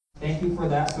Thank you for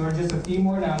that. So just a few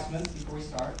more announcements before we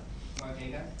start. Am I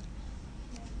okay, guys?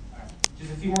 All right.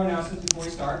 Just a few more announcements before we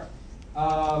start.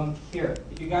 Here,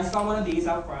 if you guys saw one of these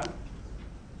out front,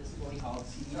 this is what we call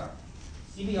CBR.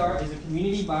 CBR is a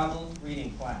Community Bible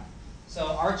Reading Plan. So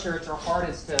our church, our heart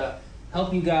is to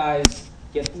help you guys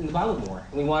get in the Bible more.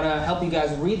 We want to help you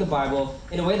guys read the Bible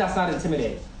in a way that's not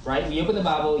intimidating, right? When you open the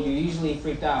Bible, you're usually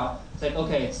freaked out. It's like,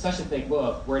 okay, it's such a thick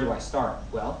book. Where do I start?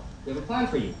 Well, we have a plan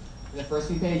for you in the first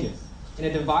few pages. And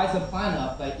it divides the plan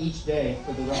up by each day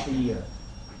for the rest of the year.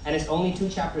 And it's only 2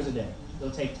 chapters a day.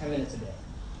 It'll take 10 minutes a day.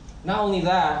 Not only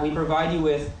that, we provide you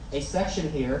with a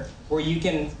section here where you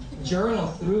can journal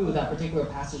through that particular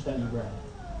passage that you read.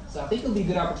 So I think it'll be a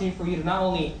good opportunity for you to not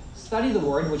only study the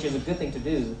Word, which is a good thing to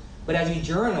do, but as you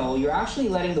journal, you're actually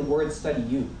letting the Word study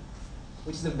you,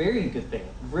 which is a very good thing,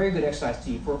 very good exercise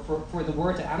to you, for the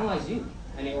Word to analyze you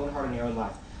and your own heart and your own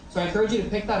life. So I encourage you to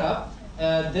pick that up.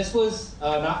 This was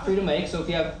not free to make, so if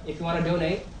you want to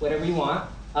donate, whatever you want,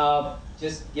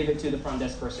 just give it to the front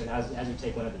desk person as you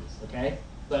take one of these, okay?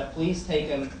 But please take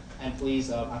them, and please,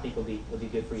 I think it'll be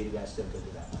good for you guys to go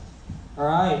do that. All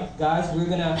right, guys, we're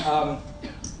going to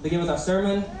begin with our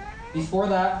sermon. Before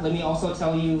that, let me also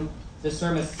tell you the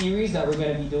sermon series that we're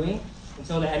going to be doing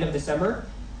until the end of December.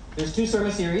 There's 2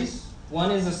 sermon series.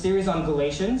 One is a series on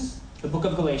Galatians, the book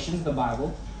of Galatians, the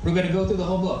Bible. We're going to go through the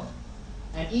whole book.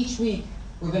 And each week,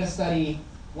 we're going to study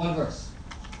one verse.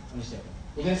 I'm just joking.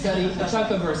 We're going to study a chunk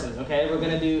of verses, okay? We're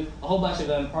going to do a whole bunch of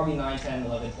them, probably 9, 10,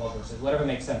 11, 12 verses, whatever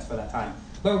makes sense for that time.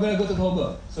 But we're going to go through the whole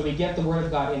book, so we get the Word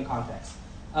of God in context.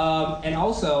 And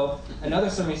also, another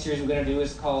sermon series we're going to do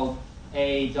is called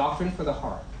A Doctrine for the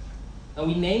Heart. And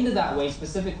we named it that way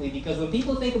specifically because when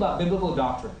people think about biblical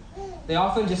doctrine, they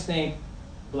often just think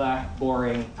black,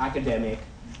 boring, academic.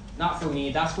 Not for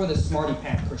me. That's for the smarty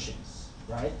pants Christians,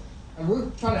 right? And we're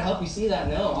trying to help you see that,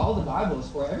 no, all the Bible is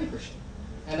for every Christian.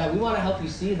 And that we want to help you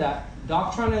see that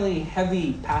doctrinally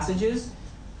heavy passages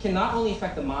can not only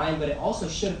affect the mind, but it also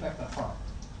should affect the heart.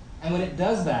 And when it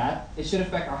does that, it should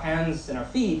affect our hands and our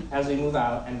feet as we move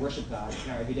out and worship God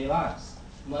in our everyday lives,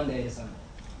 Monday to Sunday.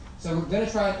 So we're going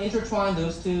to try and intertwine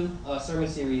those 2 sermon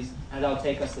series, and that'll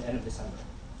take us to the end of December.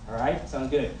 All right? Sounds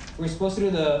good. We're supposed to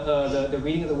do the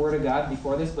reading of the Word of God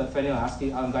before this, but if anyone asks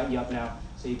you, I'll invite you up now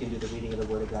so you can do the reading of the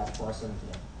Word of God for our sermon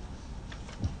today.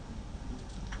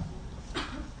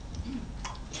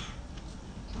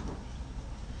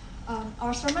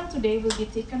 Our sermon today will be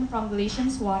taken from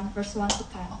Galatians 1, verse 1 to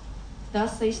 10.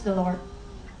 Thus says the Lord,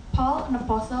 Paul, an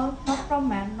apostle, not from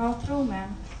man nor through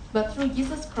man, but through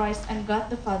Jesus Christ and God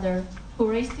the Father,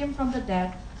 who raised him from the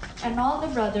dead, and all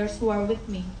the brothers who are with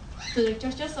me, to the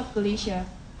churches of Galatia.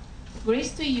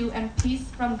 Grace to you and peace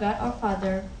from God our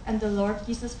Father and the Lord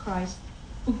Jesus Christ,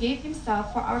 who gave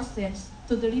himself for our sins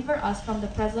to deliver us from the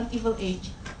present evil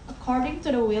age, according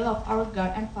to the will of our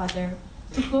God and Father,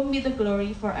 to whom be the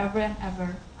glory forever and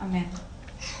ever. Amen.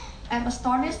 I am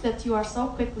astonished that you are so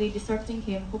quickly deserting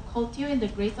him who called you in the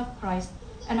grace of Christ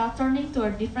and are turning to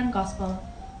a different gospel.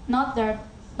 Not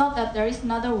that there is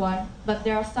another one, but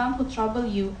there are some who trouble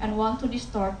you and want to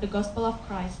distort the gospel of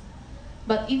Christ.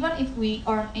 But even if we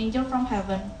or an angel from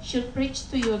heaven should preach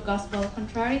to you a gospel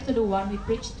contrary to the one we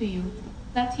preach to you,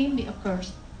 let him be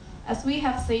accursed. As we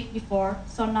have said before,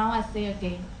 so now I say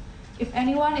again. If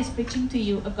anyone is preaching to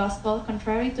you a gospel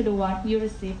contrary to the one you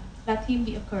received, let him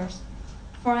be accursed.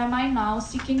 For am I now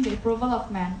seeking the approval of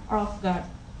man or of God?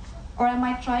 Or am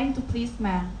I trying to please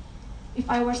man? If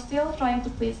I were still trying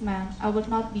to please man, I would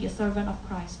not be a servant of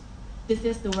Christ. This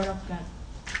is the word of God.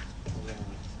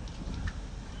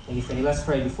 Thank you, Fanny. Let's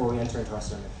pray before we enter into our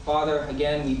sermon. Father,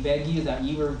 again, we beg you that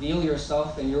you reveal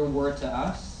yourself and your word to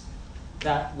us,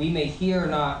 that we may hear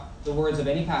not the words of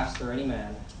any pastor or any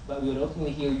man, but we would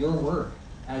ultimately hear your word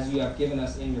as you have given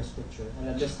us in your scripture, and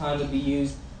that this time would be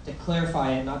used to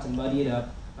clarify it, not to muddy it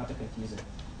up, not to confuse it.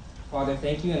 Father,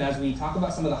 thank you, and as we talk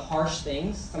about some of the harsh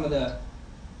things, some of the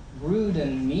rude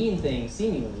and mean things,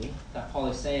 seemingly, that Paul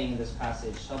is saying in this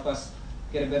passage, help us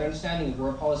get a better understanding of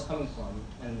where Paul is coming from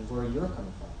and where you're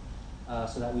coming from,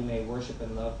 so that we may worship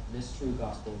and love this true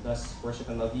gospel, thus worship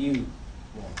and love you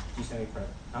more. In Jesus' name we pray.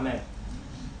 Amen.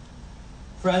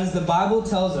 Friends, the Bible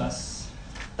tells us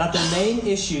that the main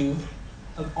issue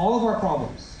of all of our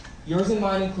problems, yours and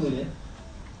mine included,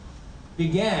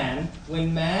 began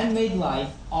when man made life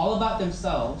all about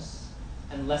themselves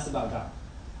and less about God.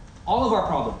 All of our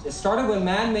problems. It started when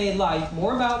man made life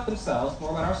more about themselves,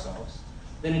 more about ourselves,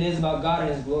 than it is about God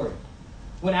and his glory.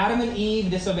 When Adam and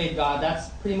Eve disobeyed God, that's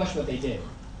pretty much what they did.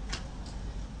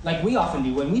 Like we often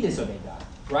do when we disobey God,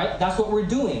 right? That's what we're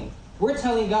doing. We're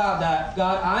telling God that,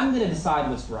 God, I'm going to decide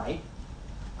what's right.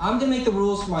 I'm going to make the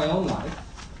rules for my own life.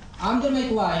 I'm going to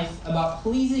make life about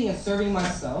pleasing and serving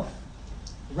myself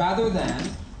rather than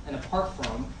and apart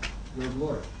from your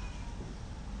glory.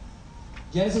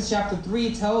 Genesis chapter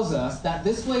 3 tells us that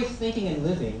this way of thinking and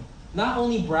living not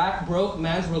only broke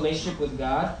man's relationship with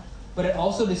God, but it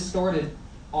also distorted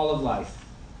all of life.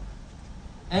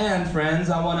 And friends,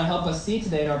 I want to help us see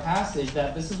today in our passage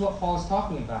that this is what Paul is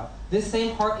talking about. This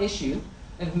same heart issue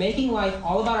of making life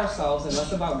all about ourselves and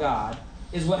less about God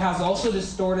is what has also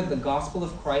distorted the gospel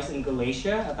of Christ in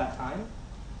Galatia at that time.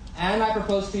 And I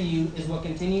propose to you is what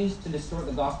continues to distort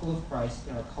the gospel of Christ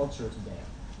in our culture today.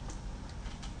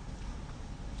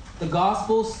 The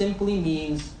gospel simply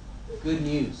means good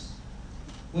news.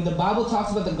 When the Bible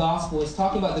talks about the gospel, it's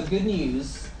talking about the good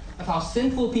news of how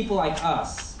sinful people like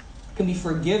us can be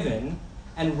forgiven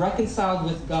and reconciled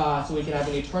with God so we can have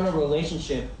an eternal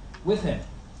relationship with Him.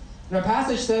 And our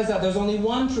passage says that there's only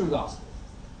one true gospel.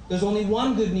 There's only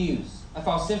one good news of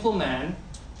how sinful man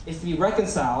is to be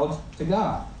reconciled to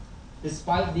God,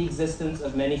 despite the existence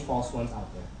of many false ones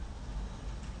out there.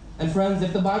 And friends,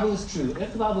 if the Bible is true,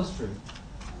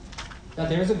 that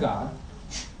there is a God,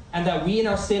 and that we in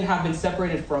our sin have been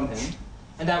separated from Him,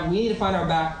 and that we need to find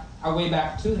our way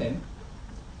back to Him,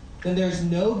 then there's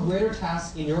no greater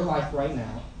task in your life right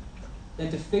now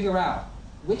than to figure out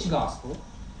which gospel,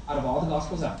 out of all the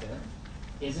gospels out there,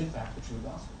 is in fact the true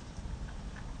gospel.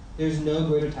 There's no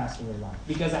greater task in your life,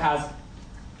 because it has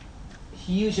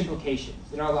huge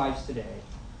implications in our lives today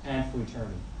and for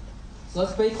eternity. So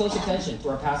let's pay close attention to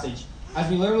our passage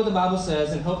as we learn what the Bible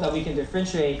says and hope that we can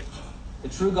differentiate the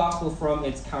true gospel from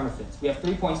its counterfeits. We have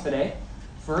 3 points today.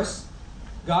 First,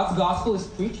 God's gospel is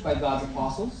preached by God's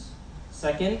apostles.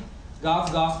 Second,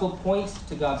 God's gospel points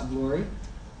to God's glory.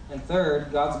 And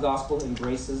third, God's gospel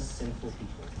embraces sinful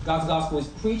people. God's gospel is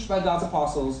preached by God's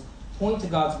apostles, point to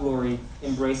God's glory,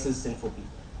 embraces sinful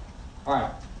people. All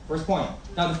right, first point.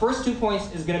 Now, the first 2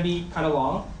 points is going to be kind of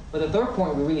long, but the third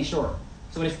point will be really short.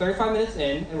 So when it's 35 minutes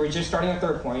in and we're just starting our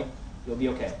third point, you'll be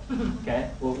okay.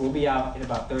 Okay? We'll be out in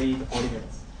about 30 to 40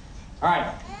 minutes. All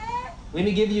right. Let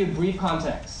me give you a brief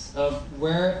context of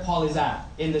where Paul is at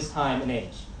in this time and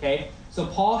age. Okay? So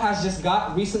Paul has just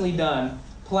got recently done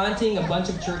planting a bunch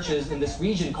of churches in this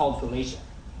region called Galatia.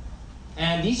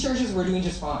 And these churches were doing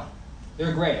just fine.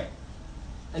 They're great.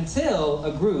 Until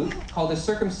a group called the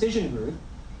circumcision group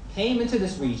came into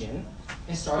this region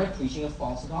and started preaching a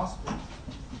false gospel.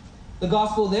 The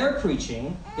gospel they're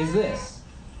preaching is this: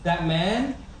 that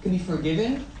man can be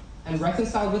forgiven and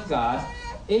reconciled with God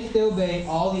if they obey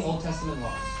all the Old Testament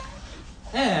laws,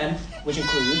 and which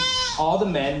includes all the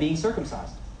men being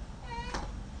circumcised.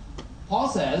 Paul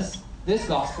says this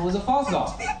gospel is a false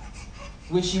gospel,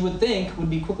 which you would think would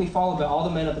be quickly followed by all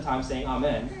the men at the time saying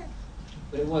amen,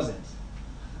 but it wasn't.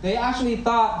 They actually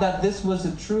thought that this was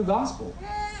a true gospel.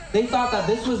 They thought that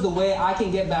this was the way I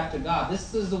can get back to God.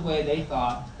 This is the way they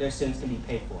thought their sins can be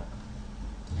paid for.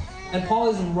 And Paul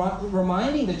is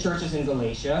reminding the churches in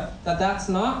Galatia that that's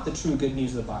not the true good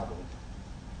news of the Bible.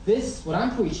 This, what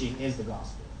I'm preaching, is the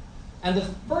gospel. And the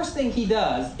first thing he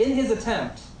does in his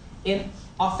attempt in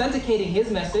authenticating his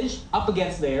message up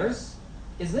against theirs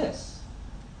is this: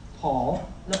 Paul,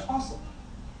 an apostle.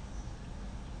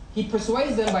 He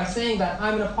persuades them by saying that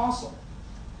I'm an apostle.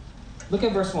 Look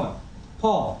at verse 1.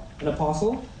 Paul, an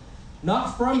apostle,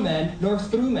 not from men, nor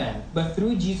through men, but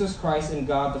through Jesus Christ and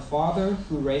God the Father,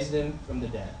 who raised him from the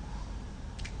dead.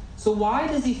 So why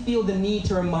does he feel the need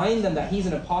to remind them that he's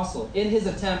an apostle in his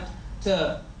attempt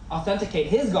to authenticate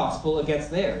his gospel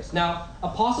against theirs? Now,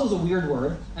 apostle is a weird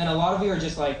word, and a lot of you are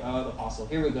just like, oh, apostle,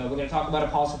 here we go. We're going to talk about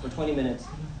apostle for 20 minutes.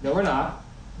 No, we're not.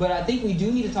 But I think we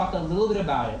do need to talk a little bit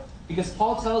about it, because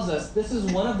Paul tells us this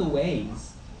is one of the ways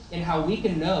in how we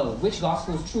can know which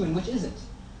gospel is true and which isn't.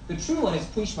 The true one is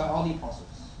preached by all the apostles.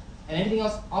 And anything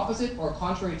else opposite or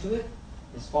contrary to it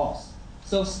is false.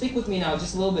 So stick with me now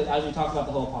just a little bit as we talk about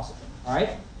the whole apostle thing. All right?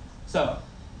 So,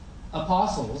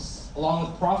 apostles, along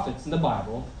with prophets in the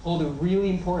Bible, hold a really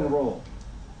important role.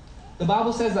 The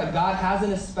Bible says that God has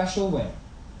in a special way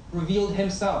revealed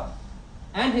himself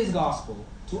and his gospel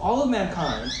to all of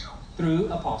mankind through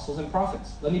apostles and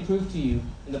prophets. Let me prove to you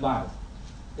in the Bible.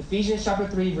 Ephesians chapter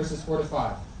 3, verses 4 to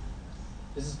 5.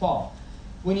 This is Paul.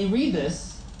 When you read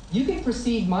this, you can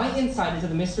perceive my insight into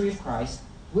the mystery of Christ,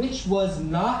 which was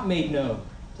not made known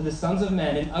to the sons of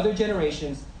men in other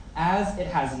generations, as it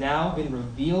has now been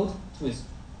revealed to his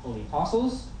holy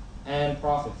apostles and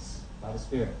prophets by the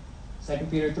Spirit. 2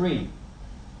 Peter 3.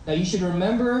 That you should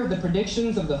remember the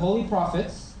predictions of the holy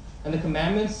prophets and the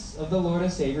commandments of the Lord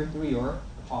and Savior through your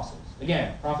apostles.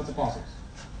 Again, prophets, apostles.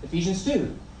 Ephesians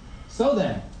 2. So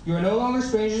then, You are no longer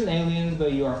strangers and aliens,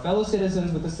 but you are fellow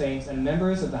citizens with the saints and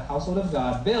members of the household of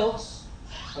God, built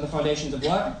on the foundations of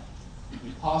what? The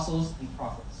apostles and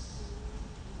prophets.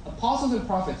 Apostles and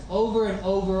prophets, over and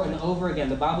over and over again,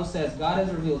 the Bible says God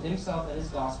has revealed himself and his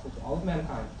gospel to all of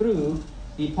mankind through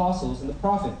the apostles and the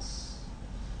prophets.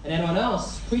 And anyone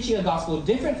else preaching a gospel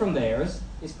different from theirs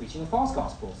is preaching a false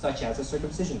gospel, such as the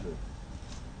circumcision group.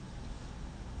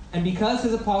 And because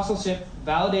his apostleship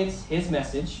validates his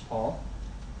message, Paul,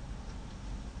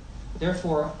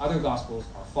 therefore other gospels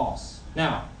are false.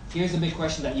 Now, here's the big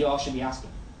question that you all should be asking.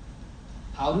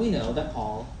 How do we know that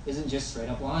Paul isn't just straight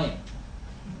up lying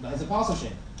about his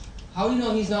apostleship? How do you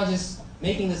know he's not just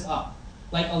making this up?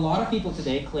 Like a lot of people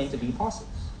today claim to be apostles,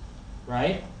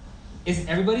 right? Is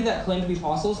everybody that claimed to be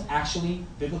apostles actually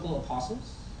biblical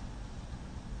apostles?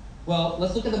 Well,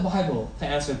 let's look at the Bible to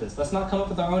answer this. Let's not come up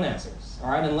with our own answers,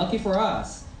 all right? And lucky for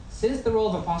us, since the role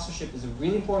of apostleship is a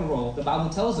really important role, the Bible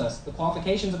tells us the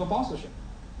qualifications of apostleship,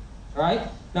 all right?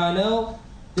 Now, I know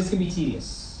this can be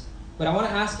tedious, but I want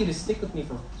to ask you to stick with me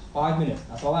for 5 minutes.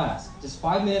 That's all I ask. Just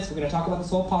 5 minutes. We're going to talk about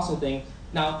this whole apostle thing.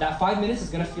 Now, that 5 minutes is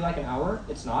going to feel like an hour.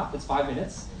 It's not. It's 5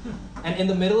 minutes. And in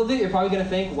the middle of it, you're probably going to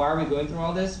think, why are we going through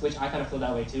all this? Which I kind of feel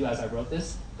that way too as I wrote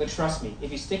this. But trust me,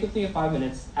 if you stick with me for 5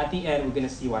 minutes, at the end, we're going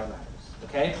to see why it matters.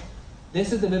 Okay?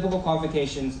 This is the biblical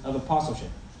qualifications of apostleship.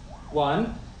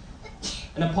 1,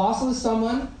 an apostle is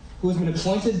someone who has been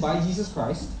appointed by Jesus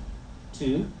Christ.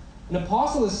 2, an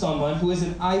apostle is someone who is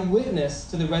an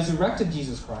eyewitness to the resurrected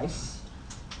Jesus Christ,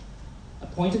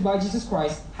 appointed by Jesus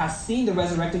Christ, has seen the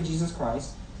resurrected Jesus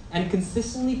Christ, and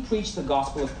consistently preached the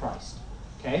gospel of Christ.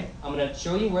 Okay? I'm going to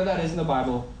show you where that is in the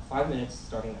Bible. 5 minutes,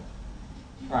 starting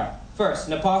now. All right. First,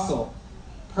 an apostle,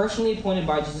 personally appointed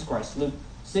by Jesus Christ. Luke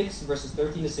 6, verses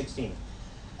 13 to 16.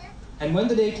 And when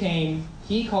the day came,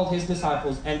 he called his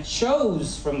disciples and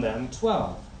chose from them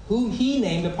 12, whom he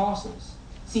named apostles.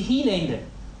 See, he named it.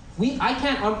 I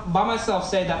can't by myself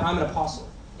say that I'm an apostle.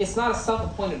 It's not a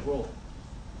self-appointed role.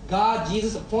 God,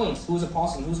 Jesus appoints who's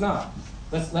apostle and who's not.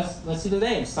 Let's see the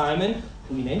names. Simon,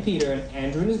 who he named Peter, and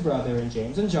Andrew and his brother, and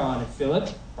James and John, and Philip,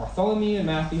 Bartholomew and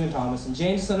Matthew and Thomas, and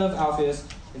James the son of Alphaeus,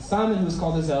 and Simon, who was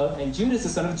called the Zealot, and Judas the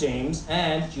son of James,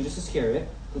 and Judas Iscariot,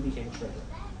 who became a traitor.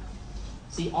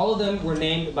 See, all of them were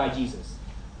named by Jesus.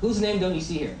 Whose name don't you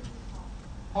see here?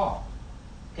 Paul.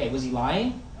 Okay, was he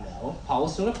lying? No. Paul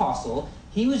was still an apostle.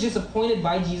 He was just appointed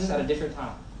by Jesus at a different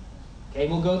time. Okay,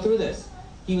 we'll go through this.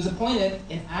 He was appointed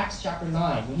in Acts chapter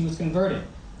 9 when he was converted.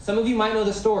 Some of you might know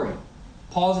the story.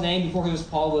 Paul's name before he was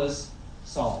Paul was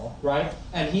Saul, right?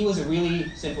 And he was a really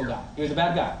sinful guy. He was a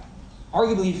bad guy.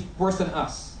 Arguably worse than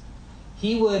us.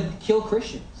 He would kill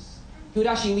Christians. He would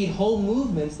actually lead whole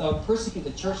movements that would persecute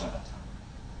the church at that time.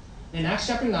 In Acts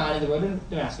chapter 9, in the road to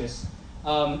Damascus,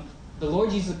 the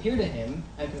Lord Jesus appeared to him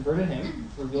and converted him,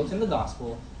 revealed to him the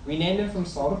gospel, renamed him from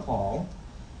Saul to Paul.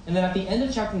 And then at the end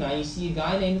of chapter 9, you see a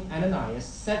guy named Ananias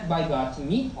sent by God to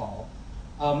meet Paul.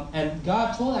 And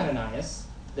God told Ananias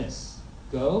this,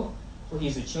 "Go, for he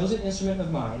is a chosen instrument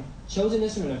of mine,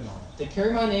 to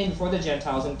carry my name before the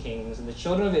Gentiles and kings and the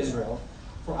children of Israel,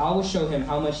 for I will show him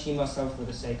how much he must suffer for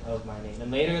the sake of my name."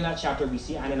 And later in that chapter, we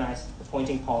see Ananias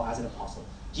appointing Paul as an apostle.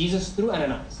 Jesus, through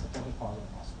Ananias, appointed Paul as an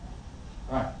apostle.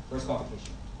 All right, first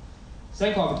qualification.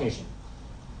 Second qualification.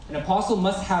 An apostle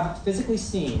must have physically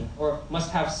seen, or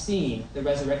must have seen, the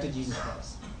resurrected Jesus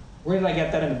Christ. Where did I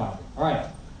get that in the Bible? All right,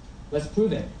 let's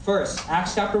prove it. First,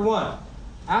 Acts chapter 1.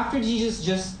 After Jesus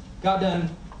just got done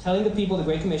telling the people the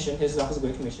Great Commission, his office of the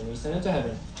Great Commission, he sent it to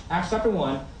heaven. Acts chapter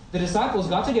 1, the disciples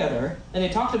got together, and they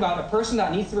talked about a person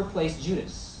that needs to replace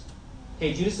Judas.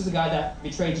 Okay, Judas is the guy that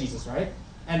betrayed Jesus, right?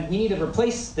 And we need to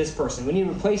replace this person. We need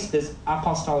to replace this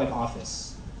apostolic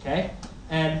office. Okay?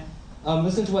 And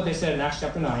listen to what they said in Acts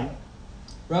chapter 9.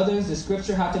 "Brothers, the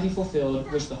scripture had to be fulfilled,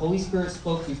 which the Holy Spirit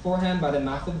spoke beforehand by the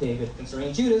mouth of David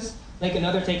concerning Judas, let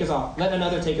another take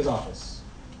his office."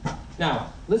 Now,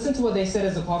 listen to what they said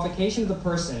as the qualification of the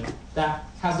person that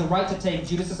has the right to take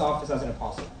Judas' office as an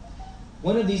apostle.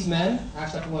 "One of these men,"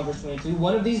 Acts chapter 1, verse 22,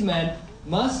 "one of these men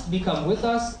must become with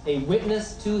us a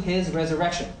witness to his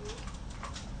resurrection."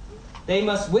 They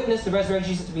must witness the resurrected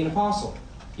Jesus to be an apostle.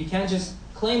 You can't just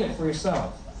claim it for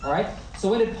yourself. All right? So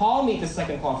when did Paul meet the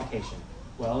second qualification?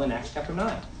 Well, in Acts chapter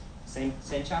 9. Same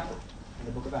chapter in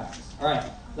the book of Acts. All right,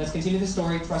 let's continue the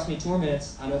story. Trust me, 2 more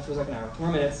minutes. I know it feels like an hour. 2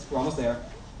 more minutes. We're almost there.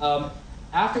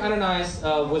 After Ananias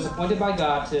was appointed by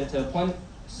God to appoint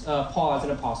Paul as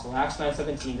an apostle, Acts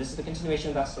 9:17, this is the continuation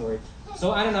of that story.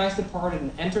 "So Ananias departed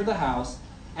and entered the house,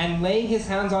 and laying his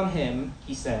hands on him,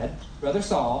 he said, 'Brother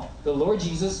Saul, the Lord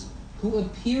Jesus, who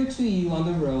appeared to you on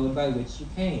the road by which you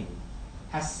came,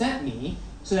 has sent me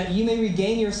so that you may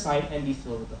regain your sight and be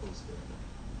filled with the Holy Spirit.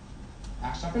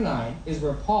 Acts chapter 9 is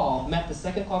where Paul met the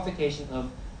second qualification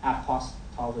of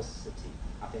apostolicity.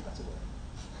 I think that's a word.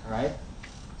 All right?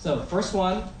 So, first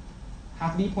one,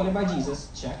 have to be appointed by Jesus,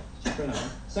 check, chapter 9.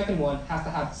 Second one, has to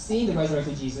have seen the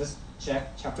resurrected Jesus,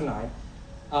 check, chapter 9.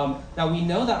 Now, we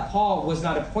know that Paul was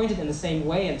not appointed in the same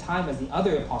way and time as the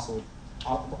other apostles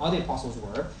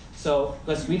were. So,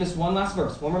 let's read this one last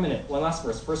verse, one more minute, one last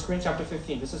verse. 1 Corinthians chapter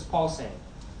 15, this is Paul saying,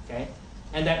 okay?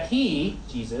 And that he,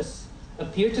 Jesus,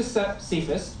 appeared to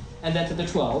Cephas, and then to the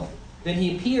 12. Then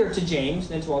he appeared to James,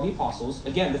 then to all the apostles.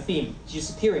 Again, the theme,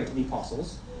 Jesus appearing to the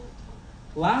apostles.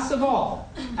 Last of all,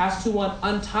 as to one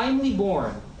untimely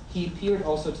born, he appeared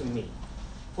also to me.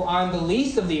 For I am the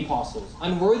least of the apostles,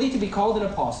 unworthy to be called an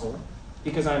apostle,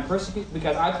 because I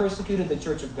persecuted the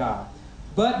church of God.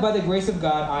 But by the grace of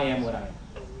God, I am what I am.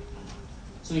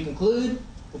 So we conclude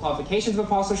the qualifications of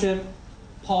apostleship,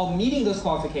 Paul meeting those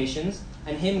qualifications,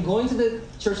 and him going to the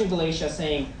church in Galatia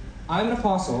saying, I'm an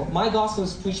apostle, my gospel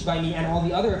is preached by me and all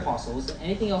the other apostles, and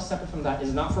anything else separate from that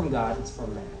is not from God, it's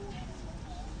from man.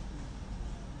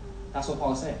 That's what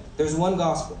Paul is saying. There's one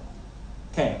gospel.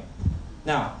 Okay,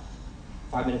 now,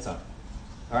 5 minutes up.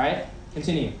 All right,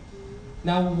 continue.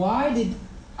 Now, why did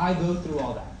I go through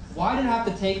all that? Why did I have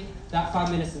to take that 5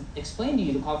 minutes to explain to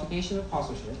you the qualification of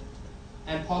apostleship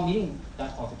and Paul meeting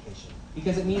that qualification?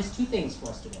 Because it means two things for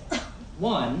us today.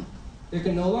 One, there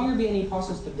can no longer be any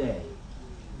apostles today,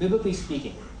 biblically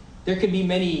speaking. There could be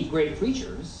many great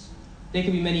preachers. There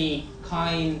could be many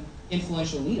kind,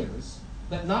 influential leaders,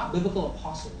 but not biblical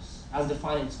apostles as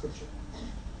defined in Scripture.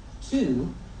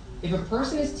 Two, if a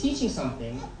person is teaching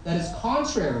something that is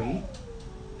contrary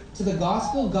to the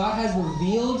gospel God has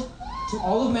revealed to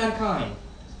all of mankind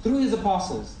through his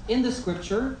apostles in the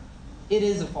Scripture, it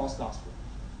is a false gospel.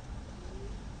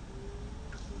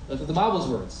 Look at the Bible's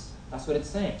words. That's what it's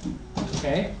saying.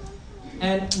 Okay?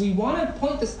 And we want to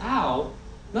point this out,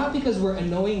 not because we're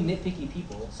annoying, nitpicky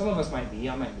people. Some of us might be,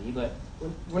 I might be, but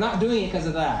we're not doing it because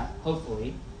of that,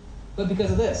 hopefully, but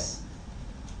because of this.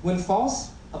 When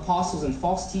false apostles and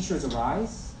false teachers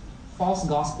arise, false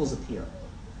gospels appear.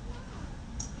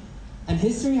 And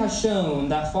history has shown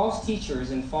that false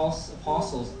teachers and false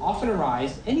apostles often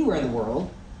arise anywhere in the world,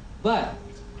 but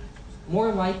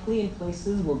more likely in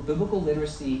places where biblical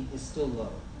literacy is still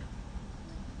low.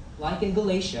 Like in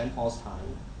Galatia in Paul's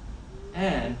time,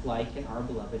 and like in our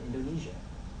beloved Indonesia.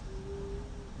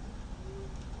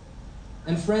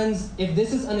 And friends, if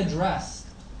this is unaddressed,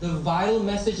 the vital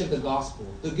message of the gospel,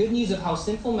 the good news of how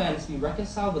sinful man is to be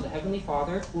reconciled with the Heavenly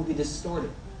Father, will be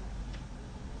distorted.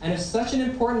 And if such an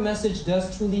important message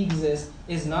does truly exist,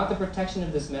 is not the protection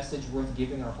of this message worth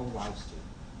giving our whole lives to?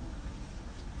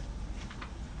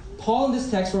 Paul in this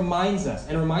text reminds us,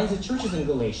 and reminds the churches in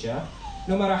Galatia,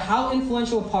 no matter how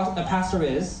influential a pastor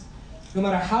is, no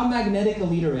matter how magnetic a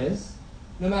leader is,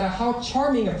 no matter how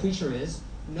charming a preacher is,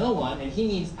 no one, and he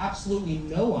means absolutely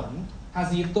no one, has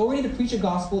the authority to preach a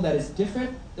gospel that is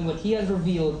different than what he has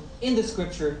revealed in the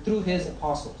Scripture through his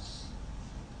apostles.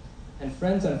 And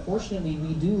friends, unfortunately,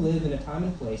 we do live in a time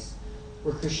and place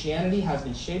where Christianity has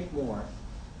been shaped more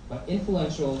by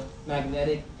influential,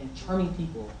 magnetic, and charming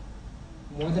people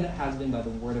more than it has been by the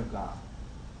Word of God.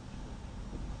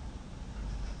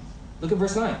 Look at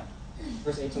verse 9,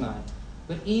 verse 8 to 9.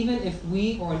 But even if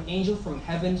we or an angel from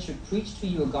heaven should preach to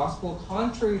you a gospel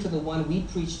contrary to the one we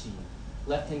preach to you,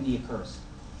 let him be accursed.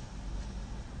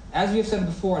 As we have said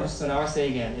before, so now I say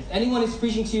again, if anyone is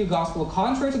preaching to you a gospel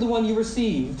contrary to the one you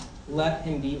received, let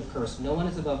him be accursed. No one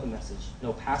is above the message.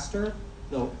 No pastor,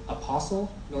 no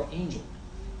apostle, nor angel.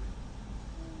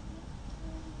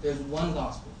 There's one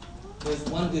gospel. There's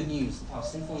one good news of how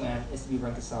sinful man is to be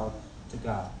reconciled to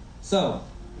God. So,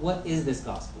 what is this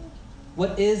gospel?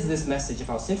 What is this message of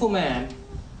how sinful man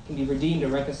can be redeemed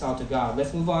and reconciled to God?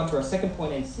 Let's move on to our second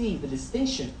point and see the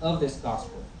distinction of this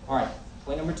gospel. All right,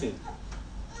 point number 2.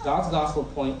 God's gospel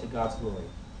point to God's glory.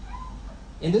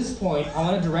 In this point, I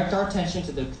want to direct our attention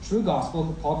to the true gospel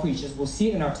that Paul preaches. We'll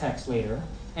see it in our text later.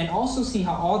 And also see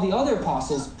how all the other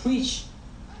apostles preach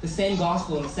the same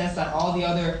gospel in the sense that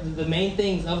the main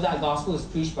things of that gospel is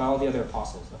preached by all the other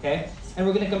apostles, okay? And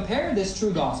we're going to compare this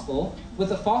true gospel with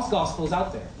the false gospels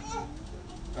out there.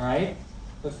 All right?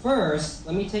 But first,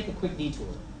 let me take a quick detour.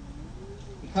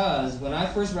 Because when I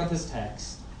first read this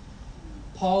text,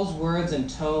 Paul's words and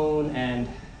tone and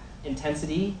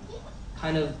intensity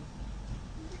kind of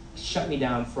shut me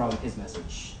down from his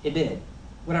message. It did.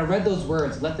 When I read those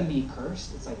words, let them be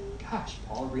accursed, it's like, gosh,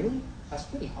 Paul, really? That's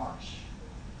pretty harsh.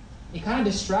 It kind of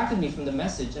distracted me from the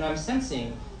message, and I'm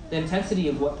sensing the intensity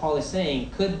of what Paul is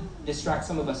saying could distract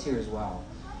some of us here as well.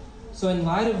 So in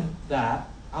light of that,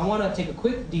 I want to take a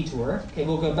quick detour. Okay,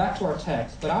 we'll go back to our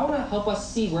text, but I want to help us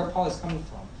see where Paul is coming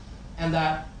from, and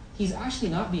that he's actually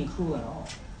not being cruel at all.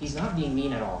 He's not being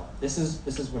mean at all. This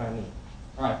is what I mean.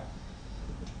 All right.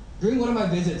 During one of my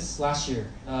visits last year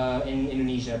in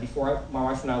Indonesia, before my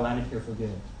wife and I landed here for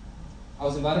good, I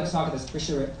was invited to talk at this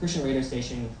Christian radio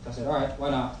station. I said, all right, why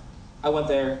not? I went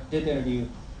there, did the interview,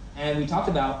 and we talked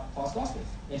about false gospels,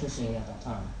 interestingly at that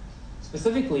time.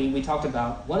 Specifically, we talked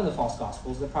about one of the false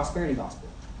gospels, the prosperity gospel.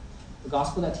 The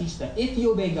gospel that teaches that if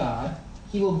you obey God,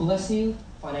 he will bless you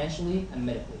financially and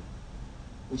medically,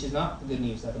 which is not the good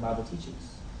news that the Bible teaches.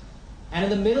 And in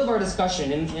the middle of our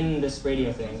discussion in this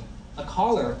radio thing, a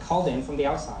caller called in from the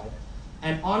outside,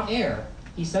 and on air,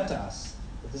 he said to us,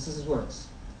 this is his words,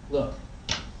 look,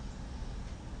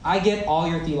 I get all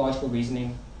your theological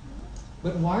reasoning,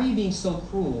 but why are you being so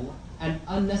cruel and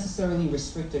unnecessarily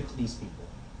restrictive to these people?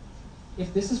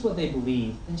 If this is what they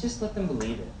believe, then just let them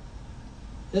believe it.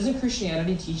 Doesn't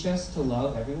Christianity teach us to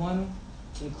love everyone,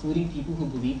 including people who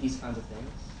believe these kinds of things?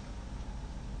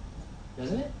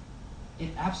 Doesn't it? It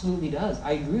absolutely does.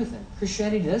 I agree with him.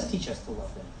 Christianity does teach us to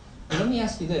love them. But let me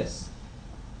ask you this.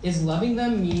 Is loving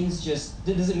them does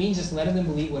it mean just letting them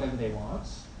believe whatever they want?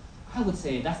 I would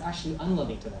say that's actually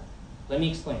unloving to them. Let me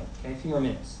explain, okay? A few more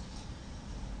minutes.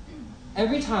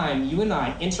 Every time you and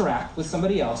I interact with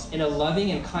somebody else in a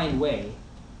loving and kind way,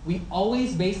 we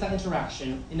always base that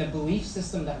interaction in a belief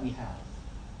system that we have.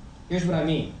 Here's what I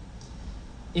mean.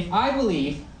 If I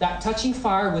believe that touching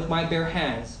fire with my bare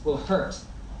hands will hurt,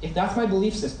 if that's my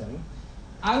belief system,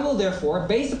 I will therefore,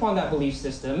 based upon that belief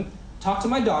system, talk to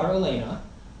my daughter, Elena,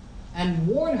 and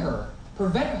warn her,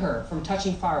 prevent her from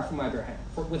touching fire from my bare hand,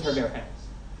 with her bare hands.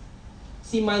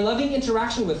 See, my loving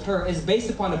interaction with her is based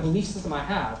upon a belief system I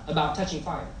have about touching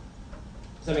fire.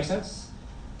 Does that make sense?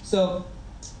 So,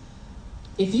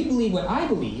 if you believe what I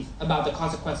believe about the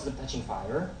consequences of touching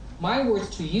fire, my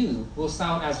words to you will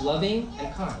sound as loving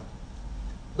and kind.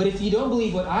 But if you don't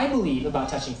believe what I believe about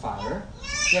touching fire,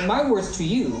 then my words to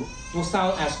you will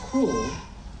sound as cruel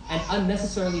and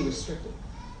unnecessarily restrictive.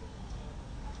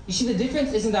 You see, the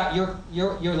difference isn't that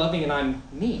you're loving and I'm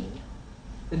mean.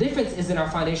 The difference is in our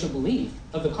foundational belief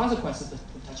of the consequences of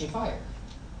touching fire.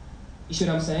 You see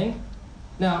what I'm saying?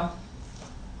 Now,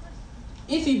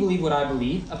 if you believe what I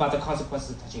believe about the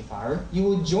consequences of touching fire, you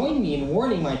will join me in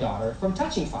warning my daughter from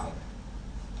touching fire,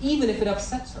 even if it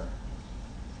upsets her.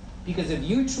 Because if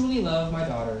you truly love my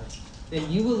daughter, then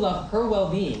you will love her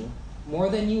well-being more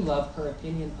than you love her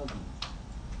opinion of you.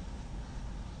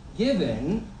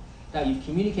 Given that you've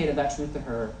communicated that truth to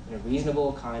her in a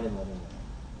reasonable, kind, and loving way.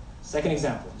 Second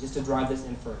example, just to drive this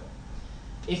in further.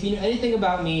 If you know anything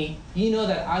about me, you know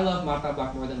that I love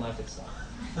martabak more than life itself.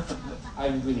 I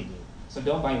really do. So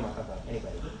don't buy your martabak,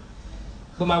 anybody.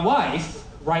 But my wife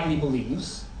rightly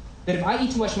believes that if I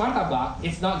eat too much martabak,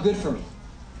 it's not good for me.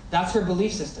 That's her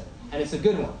belief system, and it's a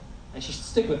good one, and she should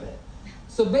stick with it.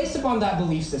 So based upon that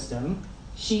belief system,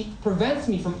 she prevents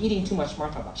me from eating too much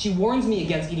martabak. She warns me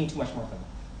against eating too much martabak.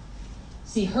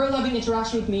 See, her loving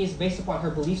interaction with me is based upon her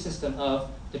belief system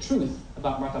of the truth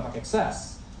about martabak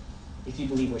excess. If you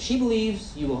believe what she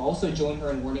believes, you will also join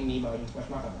her in warning me about eating too much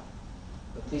martabak.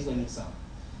 But please let me some.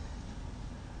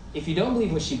 If you don't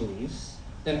believe what she believes,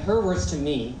 then her words to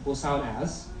me will sound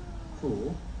as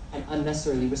cruel and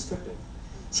unnecessarily restrictive.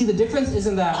 See, the difference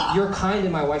isn't that you're kind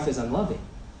and my wife is unloving.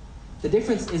 The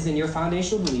difference is in your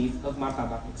foundational belief of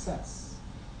martabak excess.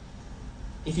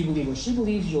 If you believe what she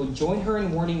believes, you'll join her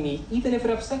in warning me, even if it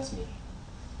upsets me.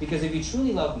 Because if you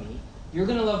truly love me, you're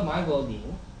going to love my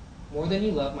well-being more than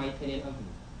you love my opinion of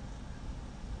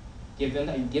you.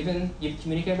 You've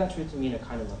communicated that truth to me in a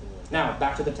kind of loving way. Now,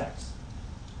 back to the text.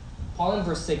 Paul in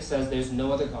verse 6 says there's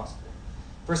no other gospel.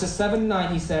 Verses 7 and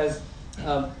 9, he says,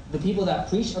 the people that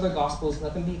preach other gospels,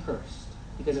 let them be cursed,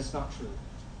 because it's not true.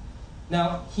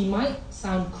 Now, he might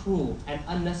sound cruel and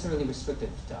unnecessarily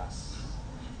restrictive to us.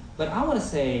 But I want to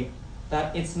say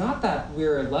that it's not that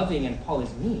we're loving and Paul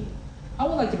is mean. I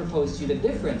would like to propose to you the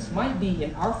difference might be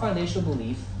in our foundational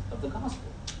belief of the gospel.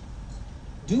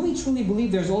 Do we truly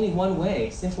believe there's only one way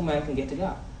sinful man can get to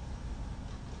God?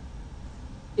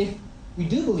 If we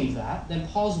do believe that, then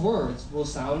Paul's words will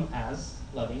sound as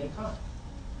loving and kind.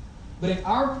 But if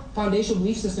our foundational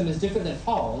belief system is different than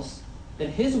Paul's, then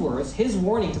his words, his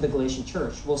warning to the Galatian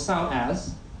church will sound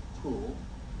as cruel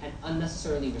and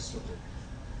unnecessarily restrictive.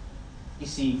 You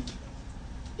see,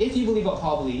 if you believe what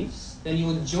Paul believes, then you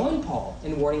will join Paul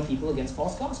in warning people against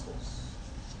false gospels,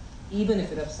 even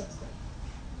if it upsets them.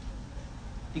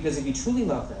 Because if you truly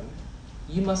love them,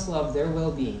 you must love their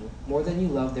well-being more than you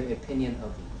love their opinion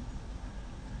of you.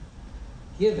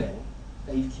 Given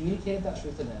that you've communicated that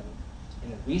truth to them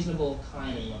in a reasonable,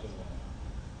 kind, and loving way.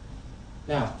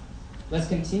 Now, let's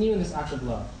continue in this act of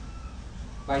love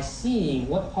by seeing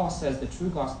what Paul says the true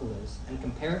gospel is and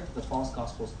compare it to the false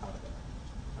gospels out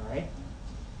there. All right?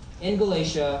 In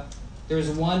Galatia, there's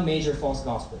one major false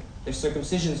gospel. There's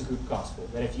circumcision's group gospel,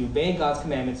 that if you obey God's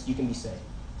commandments, you can be saved.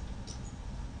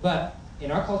 But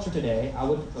in our culture today, I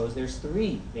would propose there's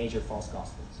three major false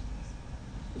gospels.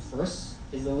 The first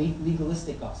is the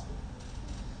legalistic gospel.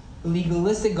 The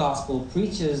legalistic gospel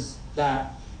preaches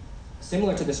that,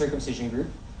 similar to the circumcision group,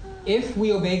 if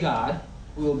we obey God,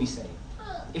 we will be saved.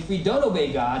 If we don't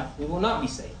obey God, we will not be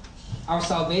saved. Our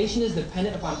salvation is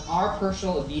dependent upon our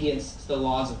personal obedience to the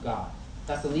laws of God.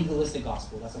 That's the legalistic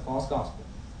gospel. That's a false gospel.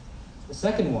 The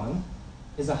second one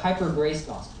is a hyper-grace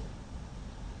gospel.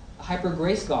 A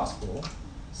hyper-grace gospel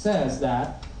says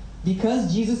that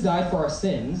because Jesus died for our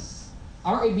sins,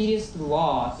 our obedience to the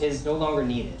law is no longer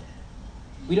needed.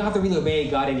 We don't have to really obey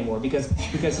God anymore because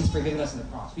He's forgiven us in the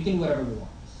cross. We can do whatever we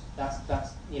want. That's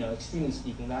extremely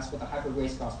speaking, that's what the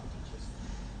hyper-grace gospel teaches.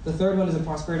 The third one is the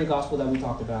prosperity gospel that we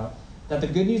talked about. That the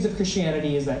good news of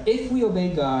Christianity is that if we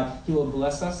obey God, He will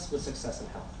bless us with success and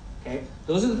health. Okay?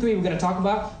 Those are the three we're going to talk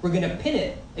about. We're going to pin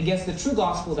it against the true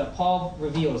gospel that Paul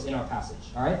reveals in our passage.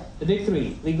 All right? The big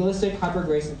three: legalistic,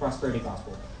 hyper-grace, and prosperity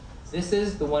gospel. This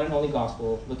is the one and only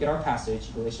gospel. Look at our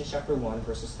passage, Galatians chapter 1,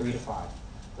 verses 3 to 5.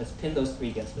 Let's pin those three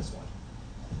against this one.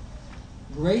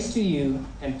 Grace to you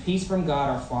and peace from God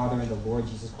our Father and the Lord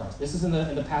Jesus Christ. This is in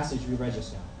the passage we read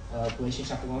just now. Galatians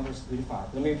chapter 1, verses 3 to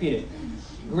 5. Let me repeat it.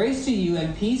 Grace to you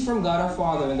and peace from God our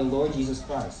Father and the Lord Jesus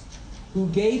Christ, who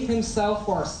gave Himself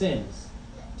for our sins,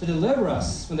 to deliver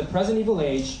us from the present evil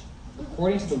age,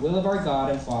 according to the will of our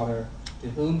God and Father, to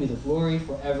whom be the glory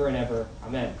forever and ever.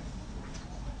 Amen.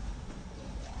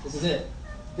 This is it.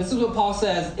 This is what Paul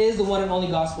says is the one and only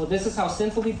gospel. This is how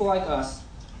sinful people like us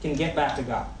can get back to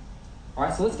God. All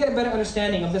right, so let's get a better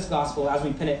understanding of this gospel as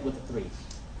we pin it with the three.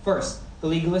 First, the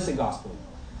legalistic gospel.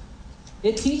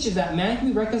 It teaches that man can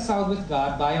be reconciled with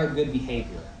God by our good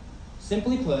behavior.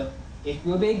 Simply put, if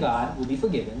we obey God, we'll be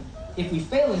forgiven. If we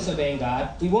fail in disobeying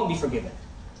God, we won't be forgiven.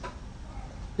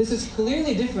 This is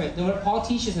clearly different than what Paul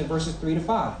teaches in verses 3 to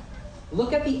 5.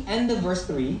 Look at the end of verse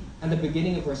 3 and the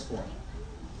beginning of verse 4.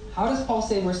 How does Paul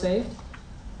say we're saved?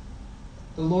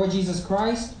 The Lord Jesus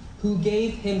Christ, who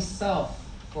gave Himself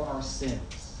for our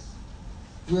sins.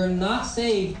 We're not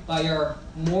saved by our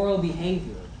moral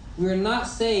behavior. We're not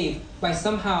saved by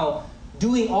somehow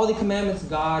doing all the commandments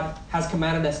God has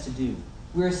commanded us to do.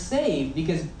 We're saved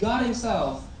because God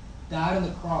Himself died on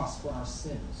the cross for our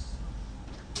sins.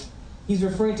 He's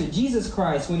referring to Jesus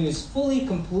Christ when He was fully,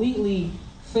 completely,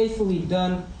 faithfully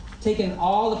done, taken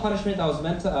all the punishment that was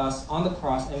meant to us on the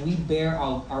cross, and we bear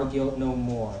our guilt no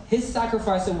more. His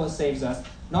sacrifice is what saves us,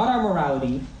 not our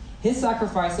morality. His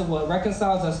sacrifice is what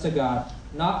reconciles us to God,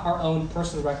 not our own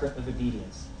personal record of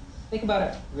obedience. Think about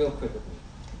it real quick with me.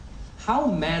 How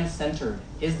man-centered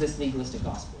is this legalistic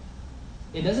gospel?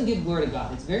 It doesn't give glory to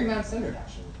God. It's very man-centered,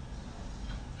 actually.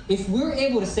 If we're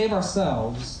able to save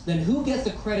ourselves, then who gets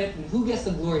the credit and who gets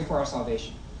the glory for our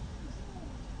salvation?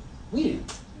 We do.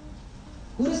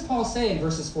 Who does Paul say in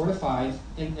verses 4 to 5,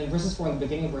 in verses 4 in the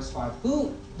beginning of verse 5,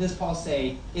 who does Paul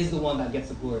say is the one that gets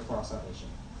the glory for our salvation?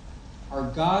 Our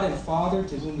God and Father,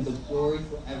 to whom be the glory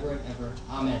forever and ever.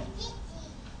 Amen.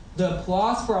 The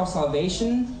applause for our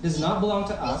salvation does not belong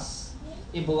to us.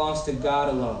 It belongs to God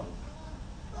alone.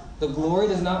 The glory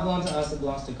does not belong to us. It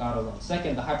belongs to God alone.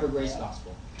 Second, the hyper-grace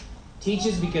gospel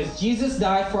teaches because Jesus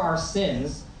died for our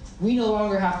sins, we no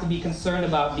longer have to be concerned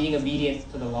about being obedient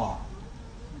to the law.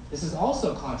 This is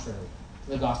also contrary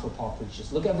to the gospel Paul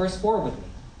preaches. Look at verse 4 with me.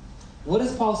 What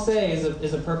does Paul say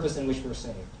is a purpose in which we're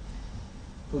saved?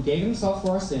 Who gave Himself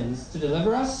for our sins to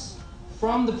deliver us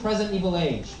from the present evil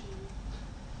age.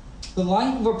 The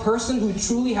life of a person who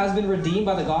truly has been redeemed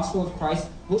by the gospel of Christ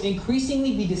will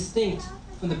increasingly be distinct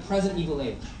from the present evil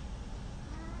age.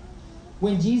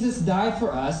 When Jesus died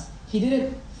for us, He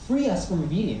didn't free us from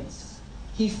obedience.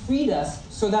 He freed us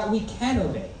so that we can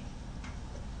obey.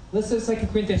 Listen to 2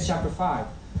 Corinthians chapter 5.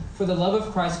 For the love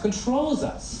of Christ controls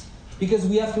us, because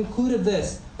we have concluded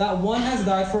this, that one has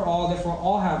died for all, therefore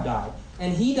all have died.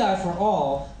 And He died for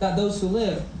all, that those who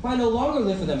live might no longer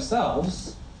live for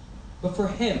themselves, but for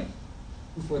Him,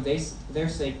 who for their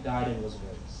sake died and was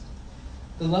raised.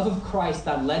 The love of Christ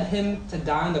that led Him to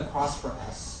die on the cross for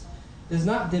us does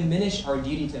not diminish our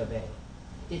duty to obey.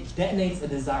 It detonates a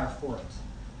desire for it.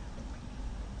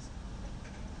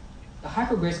 The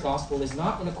hyper-grace gospel is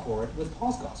not in accord with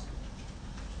Paul's gospel.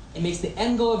 It makes the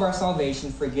end goal of our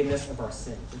salvation forgiveness of our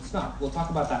sins. It's not. We'll talk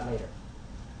about that later.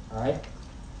 All right?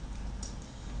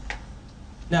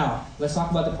 Now, let's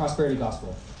talk about the prosperity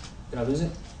gospel. Did I lose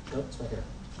it? Nope, it's right here.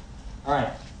 All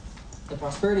right. The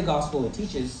prosperity gospel, it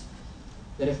teaches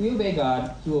that if we obey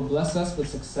God, he will bless us with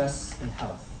success and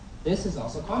health. This is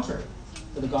also contrary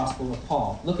to the gospel of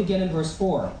Paul. Look again in verse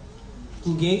 4.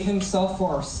 Who gave himself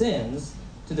for our sins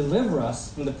to deliver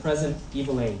us from the present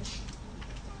evil age.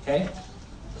 Okay?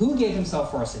 Who gave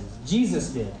himself for our sins?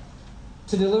 Jesus did.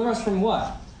 To deliver us from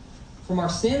what? From our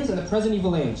sins and the present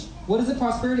evil age. What does the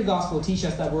prosperity gospel teach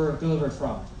us that we're delivered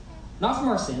from? Not from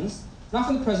our sins, not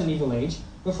from the present evil age,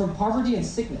 but from poverty and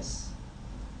sickness.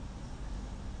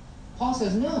 Paul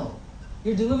says, no,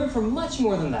 you're delivered from much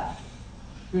more than that.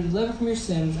 You're delivered from your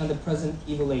sins and the present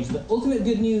evil age. The ultimate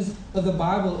good news of the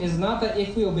Bible is not that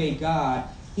if we obey God,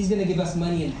 he's going to give us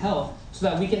money and health so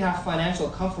that we can have financial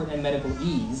comfort and medical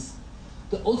ease.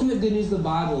 The ultimate good news of the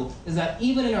Bible is that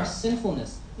even in our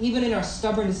sinfulness, even in our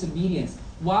stubborn disobedience,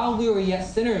 while we were yet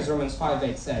sinners, Romans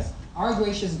 5:8 says, our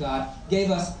gracious God gave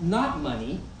us not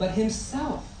money, but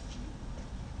himself.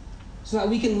 So that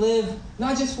we can live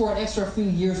not just for an extra few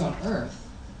years on earth,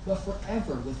 but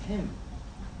forever with him.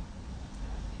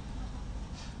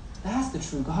 That's the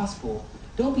true gospel.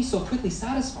 Don't be so quickly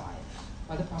satisfied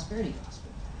by the prosperity gospel.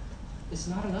 It's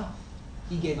not enough.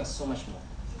 He gave us so much more.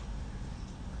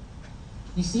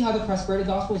 You see how the prosperity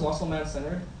gospel is also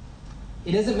man-centered?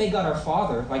 It doesn't make God our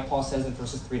Father, like Paul says in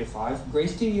verses 3-5.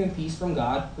 Grace to you and peace from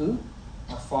God, who?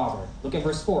 Our Father. Look at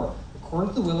verse 4.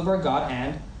 According to the will of our God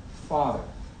and Father.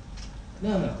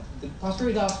 No. The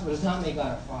prosperity gospel does not make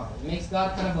God our Father. It makes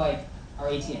God kind of like our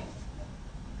ATM.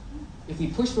 If we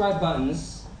push the right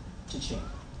buttons, cha-ching.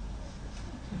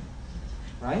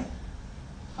 Right?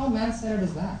 How man-centered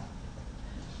is that?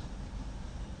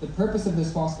 The purpose of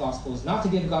this false gospel is not to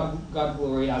give God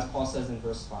glory, as Paul says in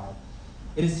verse 5.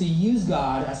 It is to use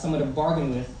God as someone to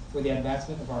bargain with for the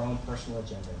advancement of our own personal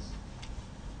agendas.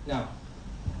 Now,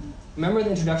 remember the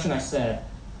introduction I said,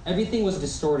 everything was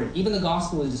distorted. Even the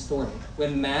gospel was distorted.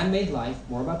 When man made life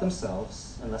more about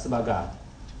themselves and less about God.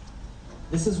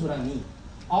 This is what I mean.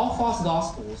 All false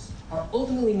gospels are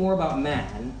ultimately more about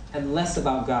man and less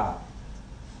about God.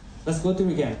 Let's go through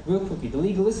it again, real quickly. The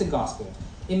legalistic gospel.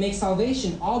 It makes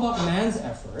salvation all about man's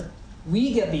effort.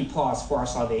 We get the applause for our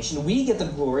salvation. We get the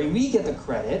glory. We get the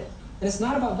credit. And it's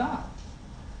not about God.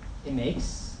 It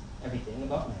makes everything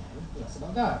about man and less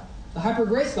about God. The hyper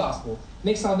grace gospel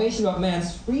makes salvation about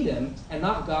man's freedom and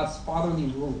not God's fatherly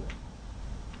rule.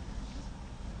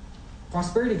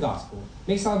 Prosperity gospel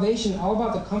makes salvation all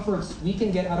about the comforts we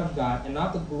can get out of God and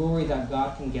not the glory that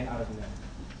God can get out of man.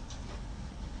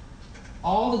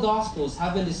 All the gospels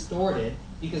have been distorted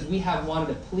because we have wanted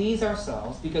to please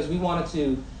ourselves, because we wanted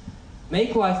to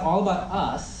make life all about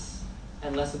us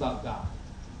and less about God.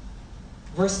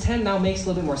 Verse 10 now makes a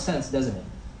little bit more sense, doesn't it?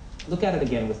 Look at it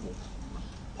again with me.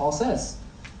 Paul says,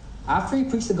 after he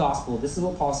preached the gospel, this is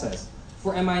what Paul says.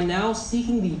 For am I now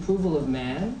seeking the approval of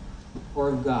man or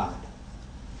of God?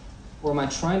 Or am I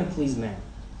trying to please man?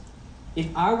 If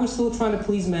I were still trying to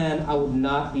please man, I would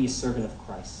not be a servant of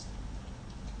Christ.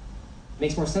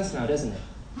 Makes more sense now, doesn't it?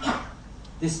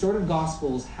 Distorted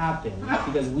gospels happen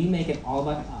because we make it all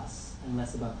about us and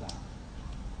less about God.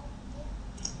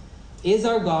 Is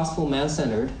our gospel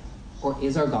man-centered, or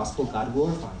is our gospel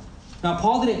God-glorifying? Now,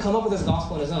 Paul didn't come up with this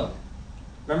gospel on his own.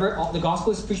 Remember, the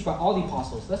gospel is preached by all the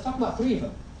apostles. Let's talk about 3 of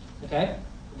them, okay?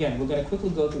 Again, we're going to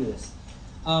quickly go through this.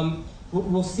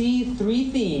 We'll see 3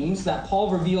 themes that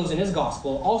Paul reveals in his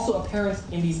gospel, also apparent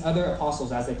in these other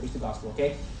apostles as they preach the gospel,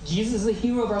 okay? Jesus is the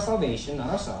hero of our salvation,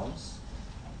 not ourselves.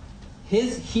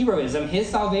 His heroism, his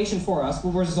salvation for us,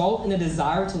 will result in a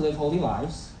desire to live holy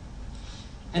lives,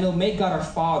 and it'll make God our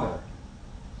Father.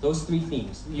 Those 3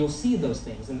 themes. You'll see those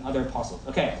things in other apostles.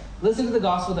 Okay, listen to the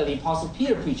gospel that the apostle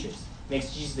Peter preaches. It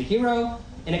makes Jesus the hero,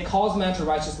 and it calls man to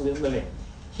righteous living.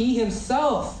 He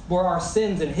himself bore our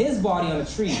sins in his body on a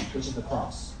tree, which is the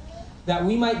cross, that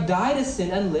we might die to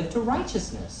sin and live to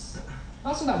righteousness.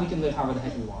 Not so that we can live however the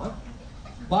heck we want.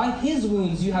 By his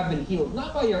wounds you have been healed,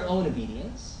 not by your own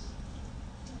obedience,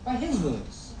 by his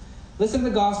wounds. Listen to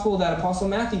the gospel that Apostle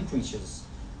Matthew preaches.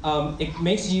 It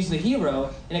makes Jesus the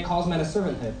hero, and it calls man to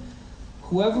servanthood.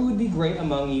 Whoever would be great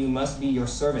among you must be your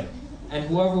servant, and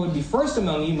whoever would be first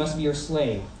among you must be your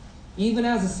slave. Even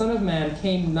as the Son of Man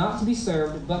came not to be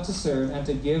served, but to serve, and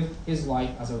to give his life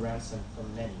as a ransom for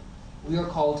many. We are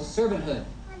called to servanthood,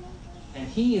 and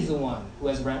he is the one who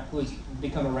has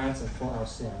become a ransom for our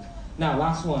sin. Now,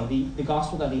 last one, the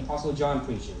gospel that the Apostle John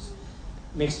preaches.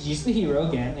 Makes Jesus the hero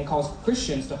again, and calls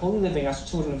Christians to holy living as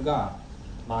children of God.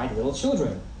 My little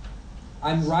children,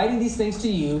 I'm writing these things to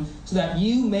you so that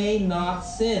you may not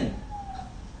sin.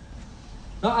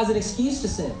 Not as an excuse to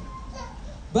sin,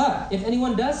 But if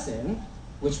anyone does sin,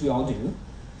 which we all do,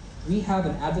 we have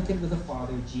an advocate with the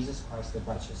Father, Jesus Christ the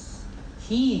righteous.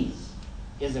 He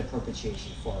is a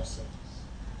propitiation for our sins.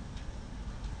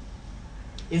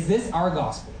 Is this our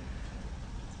gospel?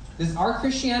 Does our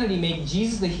Christianity make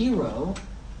Jesus the hero,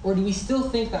 or do we still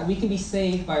think that we can be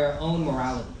saved by our own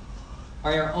morality,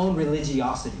 by our own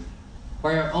religiosity,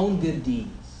 by our own good deeds?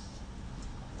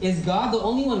 Is God the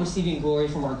only one receiving glory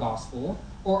from our gospel,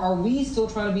 or are we still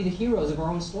trying to be the heroes of our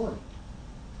own story?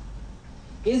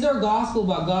 Is our gospel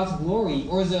about God's glory,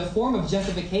 or is it a form of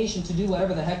justification to do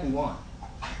whatever the heck we want?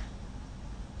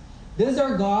 Does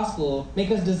our gospel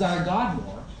make us desire God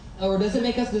more, or does it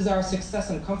make us desire success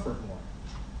and comfort more?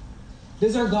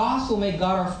 Does our gospel make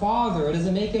God our Father, or does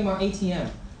it make him our ATM?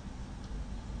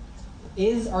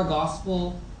 Is our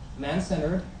gospel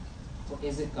man-centered, or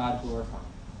is it God-glorifying?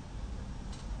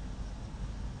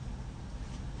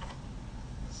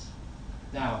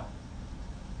 Now,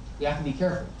 we have to be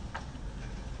careful.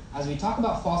 As we talk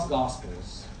about false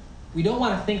gospels, we don't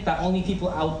want to think that only people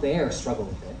out there struggle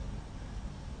with it,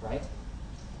 right?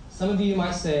 Some of you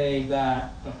might say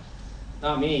that,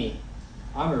 not me,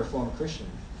 I'm a Reformed Christian.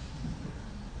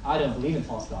 I don't believe in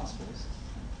false gospels.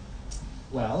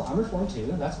 Well, I'm Reformed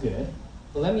too, that's good.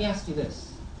 But let me ask you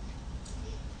this.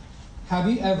 Have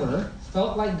you ever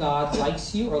felt like God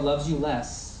likes you or loves you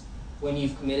less when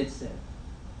you've committed sin?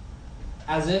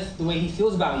 As if the way he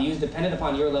feels about you is dependent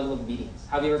upon your level of obedience.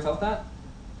 Have you ever felt that?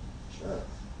 Sure,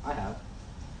 I have.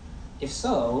 If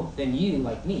so, then you,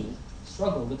 like me,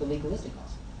 struggle with the legalistic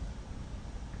gospel.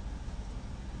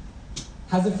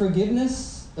 Has the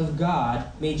forgiveness of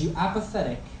God made you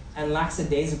apathetic and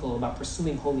lackadaisical about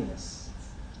pursuing holiness?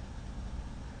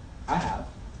 I have.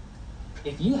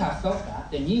 If you have felt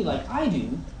that, then you, like I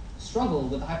do, struggle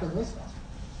with the hyper-grace gospel.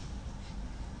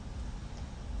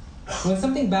 When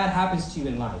something bad happens to you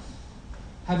in life,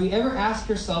 have you ever asked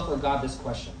yourself or God this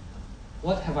question?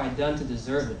 What have I done to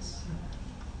deserve this?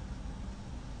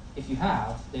 If you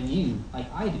have, then you,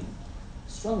 like I do,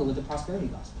 struggle with the prosperity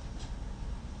gospel.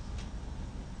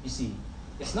 You see,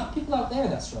 it's not people out there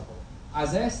that struggle.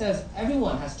 Isaiah says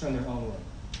everyone has turned their own way.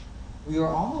 We are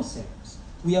all sinners.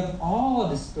 We have all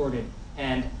distorted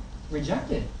and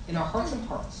rejected in our hearts of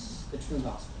hearts the true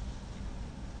gospel.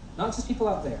 Not just people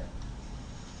out there.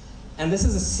 And this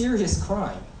is a serious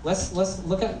crime. Let's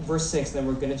look at verse 6, then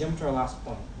we're going to jump to our last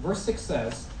point. Verse 6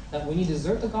 says that when you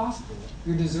desert the gospel,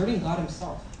 you're deserting God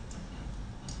himself.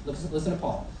 Listen to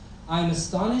Paul. I am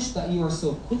astonished that you are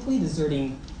so quickly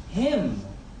deserting him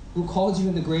who called you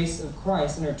in the grace of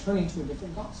Christ and are turning to a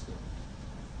different gospel.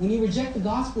 When you reject the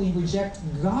gospel, you reject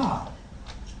God.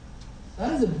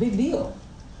 That is a big deal.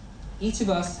 Each of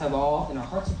us have all, in our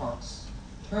hearts of hearts,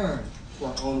 turned to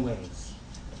our own ways.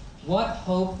 What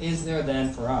hope is there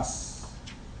then for us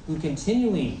who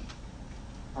continually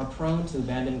are prone to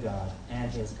abandon God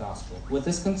and his gospel? With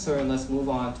this concern, let's move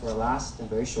on to our last and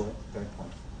very short third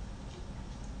point.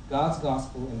 God's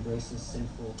gospel embraces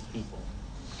sinful people.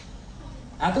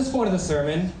 At this point of the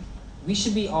sermon, we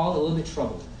should be all a little bit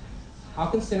troubled. How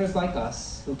can sinners like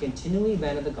us, who continually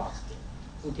abandon the gospel,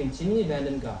 who continually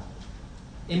abandon God,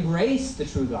 embrace the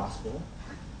true gospel,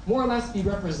 more or less be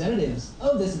representatives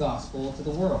of this gospel to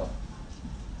the world?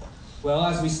 Well,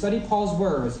 as we study Paul's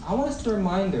words, I want us to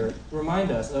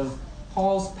remind us of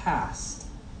Paul's past.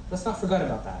 Let's not forget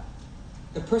about that.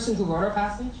 The person who wrote our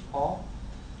passage, Paul,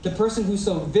 the person who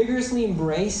so vigorously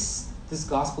embraced this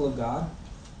gospel of God,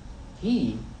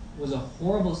 he was a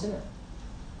horrible sinner.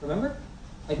 Remember?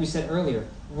 Like we said earlier,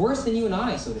 worse than you and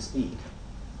I, so to speak.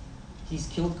 He's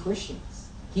killed Christians.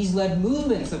 He's led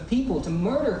movements of people to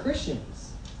murder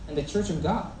Christians and the church of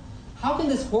God. How can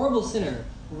this horrible sinner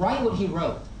write what he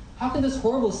wrote? How can this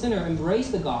horrible sinner embrace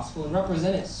the gospel and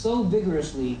represent it so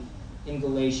vigorously in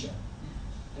Galatia?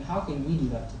 And how can we do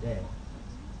that today?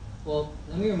 Well,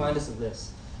 let me remind us of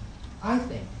this. I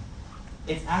think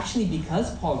it's actually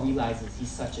because Paul realizes he's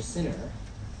such a sinner,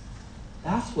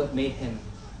 that's what made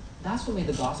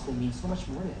the gospel mean so much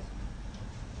more to him.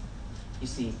 You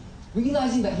see,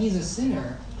 realizing that he's a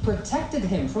sinner protected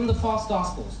him from the false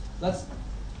gospels. Let's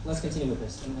continue with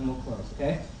this and we'll close,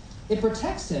 okay? It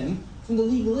protects him from the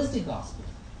legalistic gospel.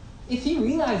 If he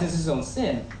realizes his own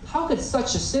sin, how could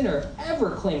such a sinner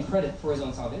ever claim credit for his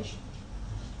own salvation?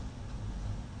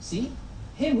 See?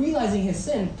 Him realizing his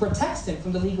sin protects him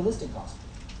from the legalistic gospel.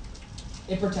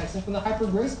 It protects him from the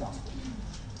hyper-grace gospel.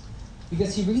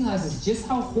 Because he realizes just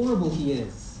how horrible he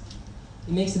is.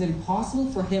 It makes it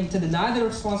impossible for him to deny the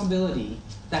responsibility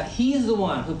that he is the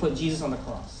one who put Jesus on the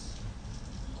cross.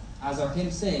 As our hymn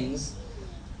sings,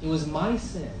 it was my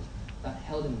sin that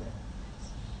held him there.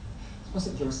 It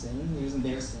wasn't your sin, it wasn't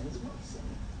their sin, it was my sin.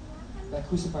 that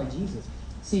crucified Jesus.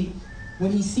 See,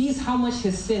 when he sees how much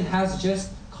his sin has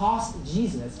just cost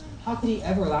Jesus, how could he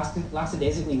ever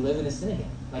lackadaisically live in his sin again,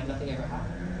 like nothing ever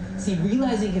happened? See,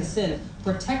 realizing his sin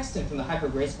protects him from the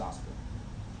hyper-grace gospel.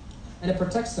 And it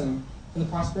protects him from the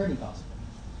prosperity gospel.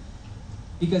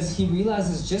 Because he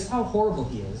realizes just how horrible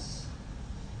he is,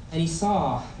 and he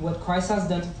saw what Christ has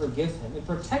done to forgive him. It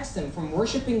protects him from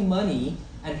worshiping money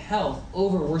and health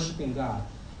over worshiping God.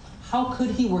 How could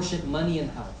he worship money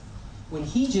and health when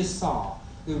he just saw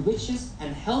the richest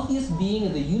and healthiest being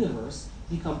in the universe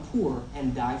become poor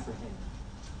and die for him?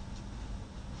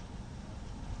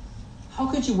 How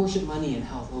could you worship money and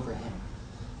health over him?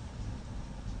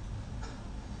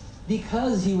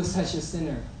 Because he was such a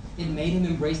sinner, it made him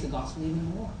embrace the gospel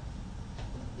even more.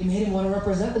 It made him want to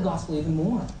represent the gospel even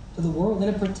more to the world,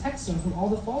 and it protects him from all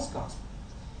the false gospel.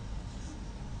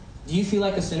 Do you feel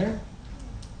like a sinner?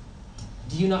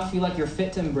 Do you not feel like you're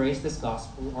fit to embrace this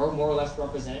gospel or more or less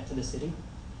represent it to the city?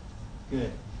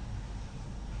 Good.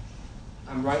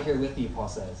 I'm right here with you, Paul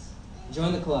says.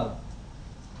 Join the club.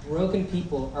 Broken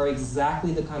people are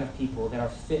exactly the kind of people that are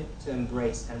fit to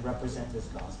embrace and represent this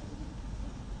gospel.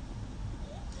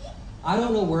 I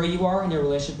don't know where you are in your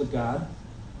relationship with God.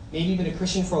 Maybe you've been a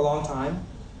Christian for a long time.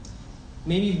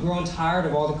 Maybe you've grown tired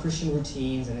of all the Christian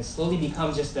routines and it's slowly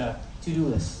become just a to-do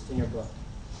list in your book.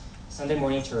 Sunday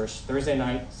morning church, Thursday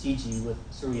night CG with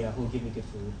Surya, who will give me good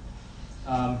food.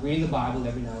 Reading the Bible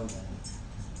every now and then.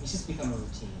 It's just become a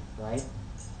routine, right?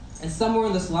 And somewhere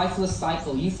in this lifeless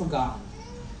cycle, you've forgotten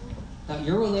that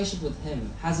your relationship with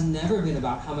him has never been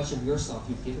about how much of yourself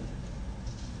you've given him,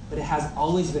 but it has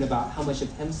always been about how much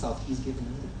of himself he's given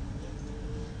you.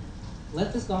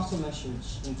 Let this gospel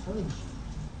message encourage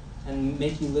you and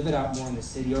make you live it out more in the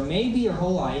city. Or maybe your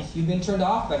whole life you've been turned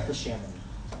off by Christianity.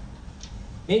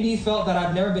 Maybe you felt that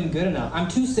I've never been good enough. I'm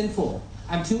too sinful.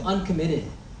 I'm too uncommitted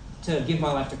to give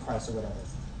my life to Christ or whatever.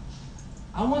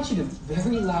 I want you to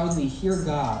very loudly hear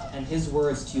God and his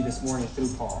words to you this morning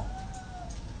through Paul.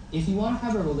 If you want to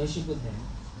have a relationship with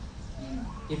him,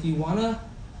 if you want to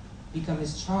become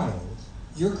his child,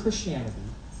 your Christianity,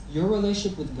 your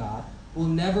relationship with God will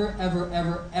never, ever,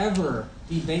 ever, ever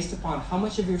be based upon how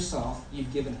much of yourself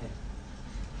you've given him.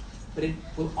 But it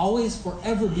will always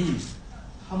forever be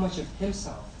how much of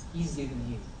himself he's given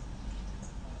you.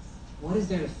 What is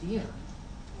there to fear?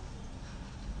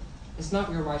 It's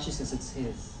not your righteousness, it's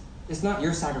his. It's not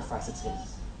your sacrifice, it's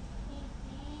his.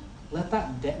 Let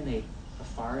that detonate a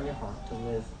fire in your heart to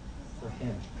live for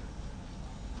him.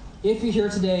 If you're here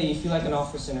today, you feel like an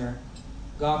awful sinner,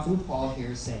 God, through Paul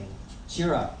here, is saying,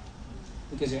 cheer up,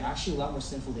 because you're actually a lot more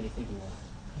sinful than you think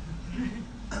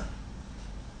you are.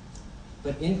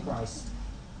 But in Christ,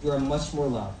 you are much more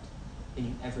loved than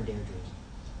you ever dared dream.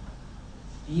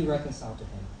 Be reconciled to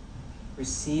him.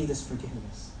 Receive this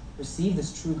forgiveness. Receive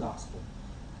this true gospel.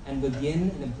 And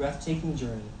begin in a breathtaking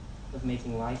journey of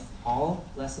making life all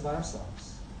less about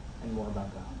ourselves and more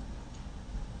about God.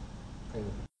 Pray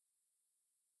with me.